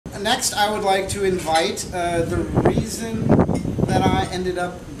next I would like to invite the reason that I ended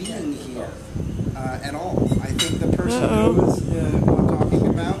up being here at all. I think the person knows who I'm talking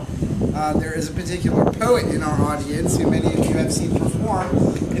about. There is a particular poet in our audience who many of you have seen perform.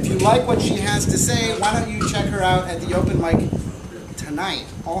 If you like what she has to say, why don't you check her out at the open mic tonight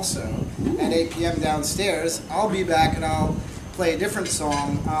also at 8 p.m. downstairs. I'll be back and I'll play a different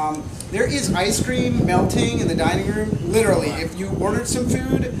song. There is ice cream melting in the dining room. Literally, if you ordered some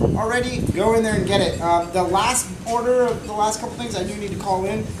food already, go in there and get it. The last order of the last couple things, I do need to call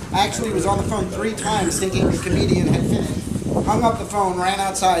in. I actually was on the phone 3 times thinking the comedian had finished. Hung up the phone, ran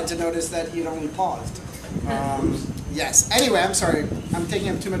outside to notice that he'd only paused. Yes. Anyway, I'm sorry. I'm taking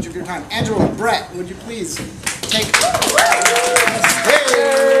up too much of your time. Angela, Brett, would you please take...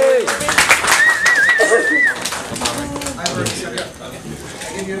 Hey!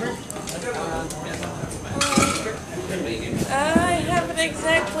 I haven't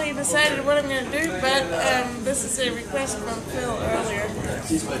exactly decided what I'm going to do, but this is a request from Phil earlier,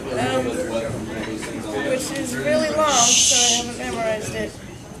 which is really long, so I haven't memorized it.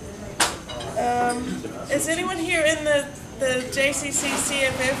 Is anyone here in the JCC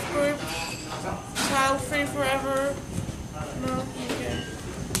CFF group? Child Free Forever? No?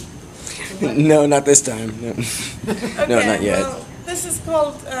 Okay. No, not this time. No, Okay, no, not yet. Well, this is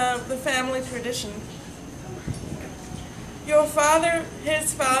called the family tradition. Your father,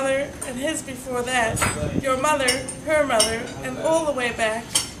 his father, and his before that, your mother, her mother, and all the way back,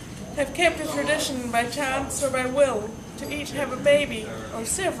 have kept a tradition by chance or by will to each have a baby, or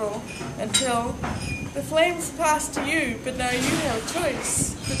several, until the flames pass to you, but now you have a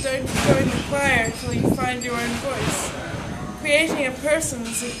choice. But don't join the choir till you find your own voice. Creating a person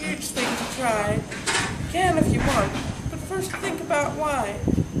is a huge thing to try. You can if you want, but first think about why.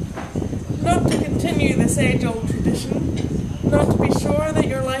 Not to continue this age-old tradition, not to be sure that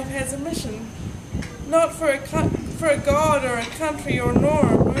your life has a mission, not for a god or a country or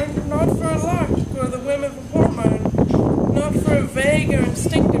norm, or not for a lark or the whim of a hormone, not for a vague or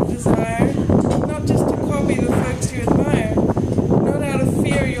instinctive desire, not just to copy the folks you admire, not out of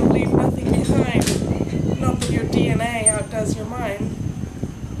fear you'll leave nothing behind, not that your DNA outdoes your mind,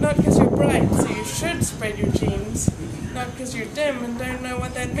 not because you're bright so you should spread your genes, not because you're dim and don't know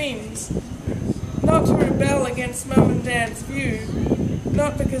what that means, not to rebel against mum and dad's view,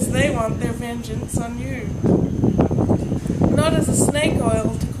 not because they want their vengeance on you. Not as a snake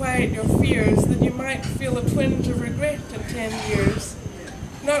oil to quiet your fears that you might feel a twinge of regret in 10 years.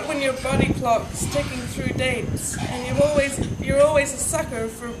 Not when your body clock's ticking through dates and you're always a sucker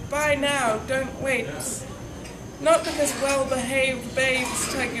for buy now, don't wait. Not because well-behaved babes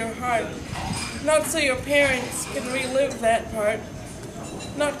tug your heart. Not so your parents can relive that part.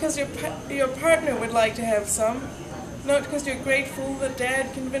 Not because your partner would like to have some. Not because you're grateful that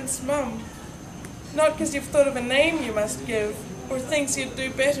dad convinced mum. Not because you've thought of a name you must give, or thinks you'd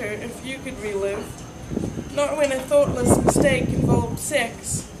do better if you could relive. Not when a thoughtless mistake involved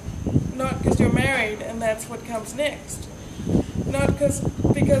sex. Not because you're married and that's what comes next. Not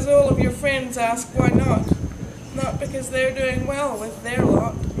because all of your friends ask why not. Not because they're doing well with their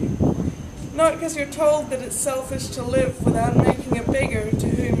lot. Not because you're told that it's selfish to live without making a beggar to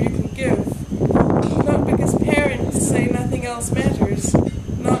whom you can give. Not because parents say nothing else matters.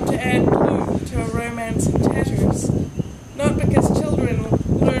 Not to add glue to a romance in tatters. Not because children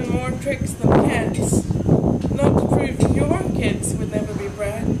learn more tricks than cats. Not to prove your kids would never be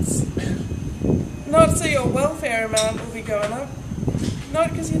brats. Not so your welfare amount will be going up. Not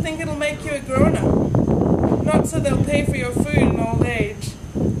because you think it'll make you a grown-up. Not so they'll pay for your food in old age.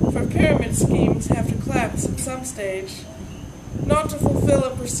 For pyramid schemes have to collapse at some stage. Not to fulfill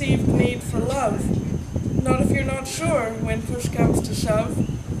a perceived need for love. Not if you're not sure when push comes to shove.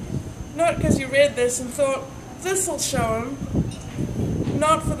 Not because you read this and thought, this'll show him.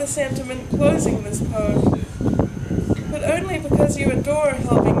 Not for the sentiment closing this poem. But only because you adore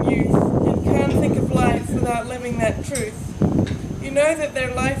helping youth and can't think of life without living that truth. You know that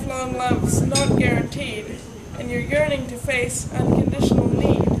their lifelong love's not guaranteed, and you're yearning to face unconditional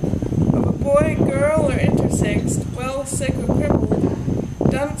need of a boy, girl, or intersexed, well, sick, or crippled,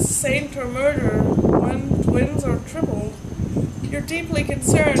 dunce, saint, or murderer, one, twins, or tripled. You're deeply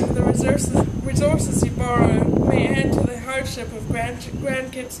concerned the resources you borrow may add to the hardship of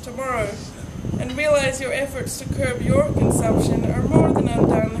grandkids tomorrow, and realize your efforts to curb your consumption are more than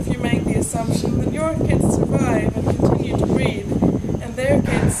undone if you make the assumption that your kids survive and continue to breed, and their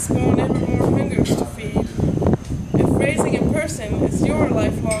kids spawn ever more hungers to feed. If raising a person is your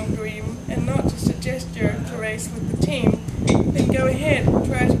lifelong dream, and not just a gesture to race with the team, then go ahead and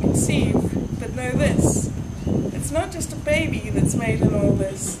try to conceive, but know this. It's not just a baby that's made in all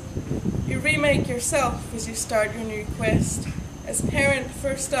this. You remake yourself as you start your new quest, as parent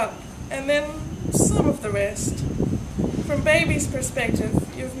first up, and then some of the rest. From baby's perspective,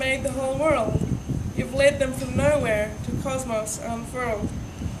 you've made the whole world. You've led them from nowhere to cosmos unfurled.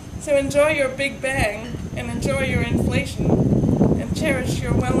 So enjoy your Big Bang, and enjoy your inflation, and cherish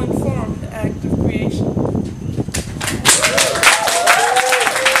your well-informed act of creation.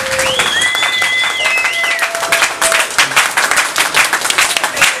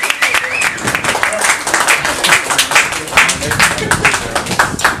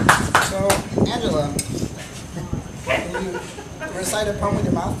 Recite a poem with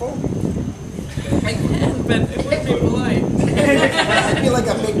your mouth full? I can, but it would be polite. It'd be like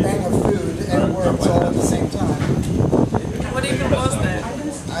a big bang of food and words all at the same time. What even was that?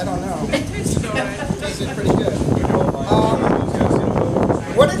 I don't know. It tasted alright. It tasted pretty good.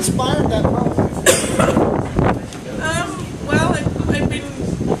 What inspired that poem? Well,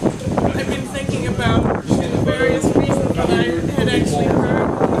 I've been thinking about the various reasons that I had actually heard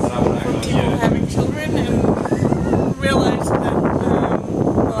from people having children, and realized that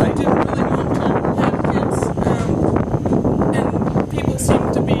I didn't really want to have kids, and people seem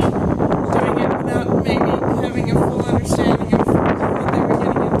to be doing it without maybe having a full understanding of what they were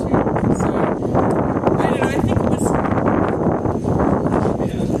getting into. So, I don't know, I think it was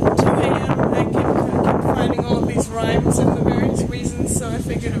 2 a.m. I kept finding all of these rhymes and the various reasons, so I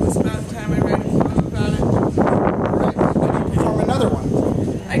figured it was about time I wrote a poem about it. Right. Could you perform another one?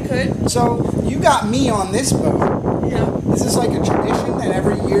 I could. So, you got me on this boat. Yeah. Is this like a tradition that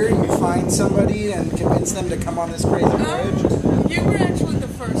every year you find somebody and convince them to come on this crazy voyage? You were actually the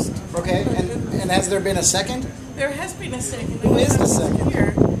first. Okay, and has there been a second? There has been a second. Who is the second?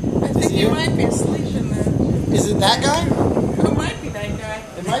 Here. I think you might be asleep in there. Is it that guy? It might be that guy.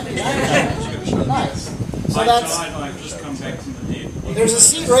 It might be that guy. Nice. So that's... I've just come back from the dead. There's a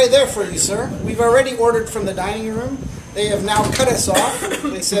seat right there for you, sir. We've already ordered from the dining room. They have now cut us off.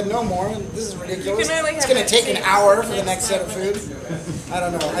 They said no more, and this is ridiculous. It's going to take an hour for the next set of food. I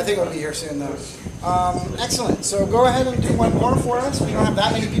don't know. I think it'll be here soon, though. Excellent. So go ahead and do one more for us. We don't have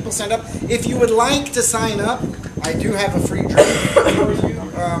that many people signed up. If you would like to sign up, I do have a free drink for you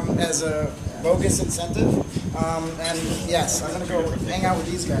as a bogus incentive. And yes, I'm going to go hang out with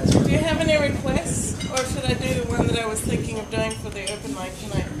these guys. Do you have any requests, or should I do the one that I was thinking of doing for the open mic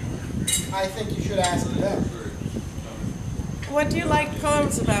tonight? I think you should ask them. What do you like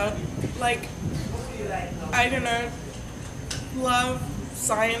poems about? Like, I don't know, love,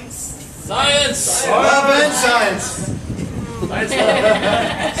 science? Science! Love and science! I think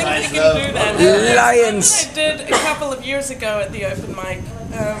we can do that. Lions! I did a couple of years ago at the open mic,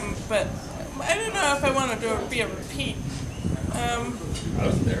 but I don't know if I want to do it be a repeat. I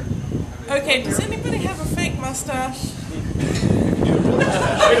was there. Okay, does anybody have a fake mustache?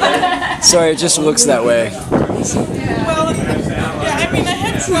 Sorry, it just looks that way. Well, yeah, I mean, I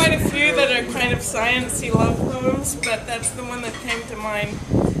have quite a few that are kind of sciencey love poems, but that's the one that came to mind.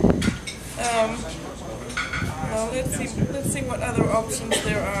 Well, let's see what other options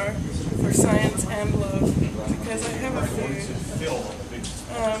there are for science and love, because I have a few.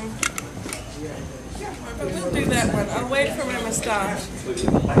 But we'll do that one. I'll wait for my moustache.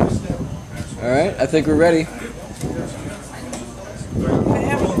 All right, I think we're ready. I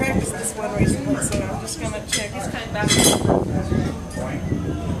haven't practiced this one recently, so I'm just going to check. It's kind of back.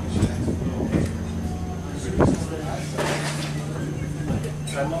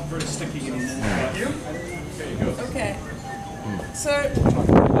 I'm not very sticky anymore. Okay. So,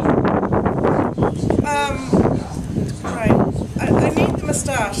 right. I need the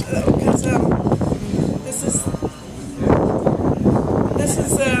moustache because this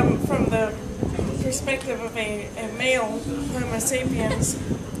is from the perspective of a male Homo sapiens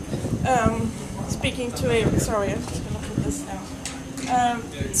speaking to a. Sorry, I'm just going to put this down.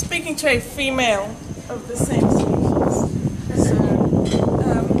 Speaking to a female of the same species.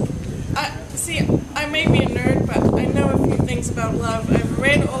 I may be a nerd, but I know a few things about love. I've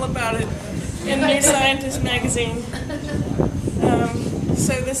read all about it in New Scientist magazine.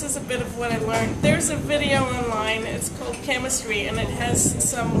 So this is a bit of what I learned. There's a video online, it's called Chemistry, and it has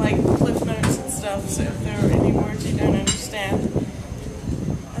some like cliff notes and stuff, so if there are any words you don't understand.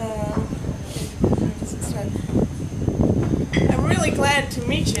 I'm really glad to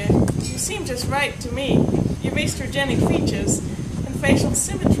meet you. You seem just right to me. You've estrogenic features and facial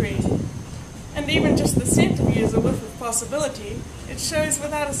symmetry. And even just the scent of you is a whiff of possibility. It shows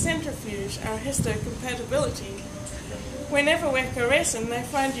without a centrifuge our histocompatibility. Whenever we're caressing, I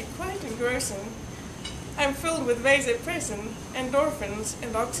find you quite engrossing. I'm filled with vasopressin, endorphins,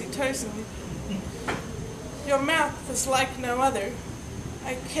 and oxytocin. Your mouth is like no other.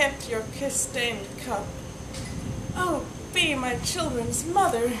 I kept your kiss-stained cup. Oh, be my children's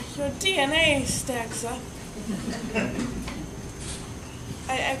mother, your DNA stacks up.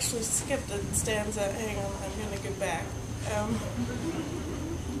 I actually skipped a stanza. Hang on, I'm going to get back.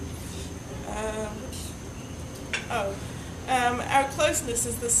 Our closeness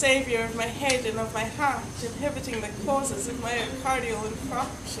is the savior of my head and of my heart, inhibiting the causes of myocardial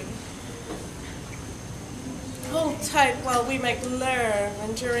infarction. Hold tight while we make love,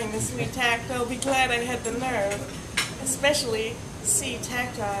 and during this sweet act, I'll be glad I had the nerve, especially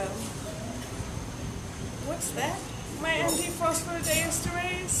C-tactile. What's that? My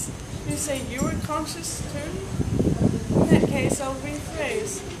antiphosphodiesterase? You say you were conscious too? In that case, I'll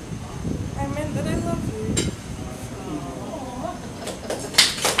rephrase. I meant that I love you.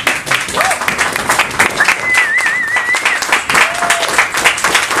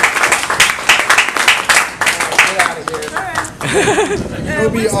 It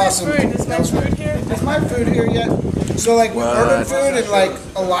would be awesome. Is my food here? Is my food here yet? So like with urban food and like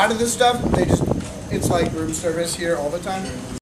a lot of this stuff, it's like room service here all the time.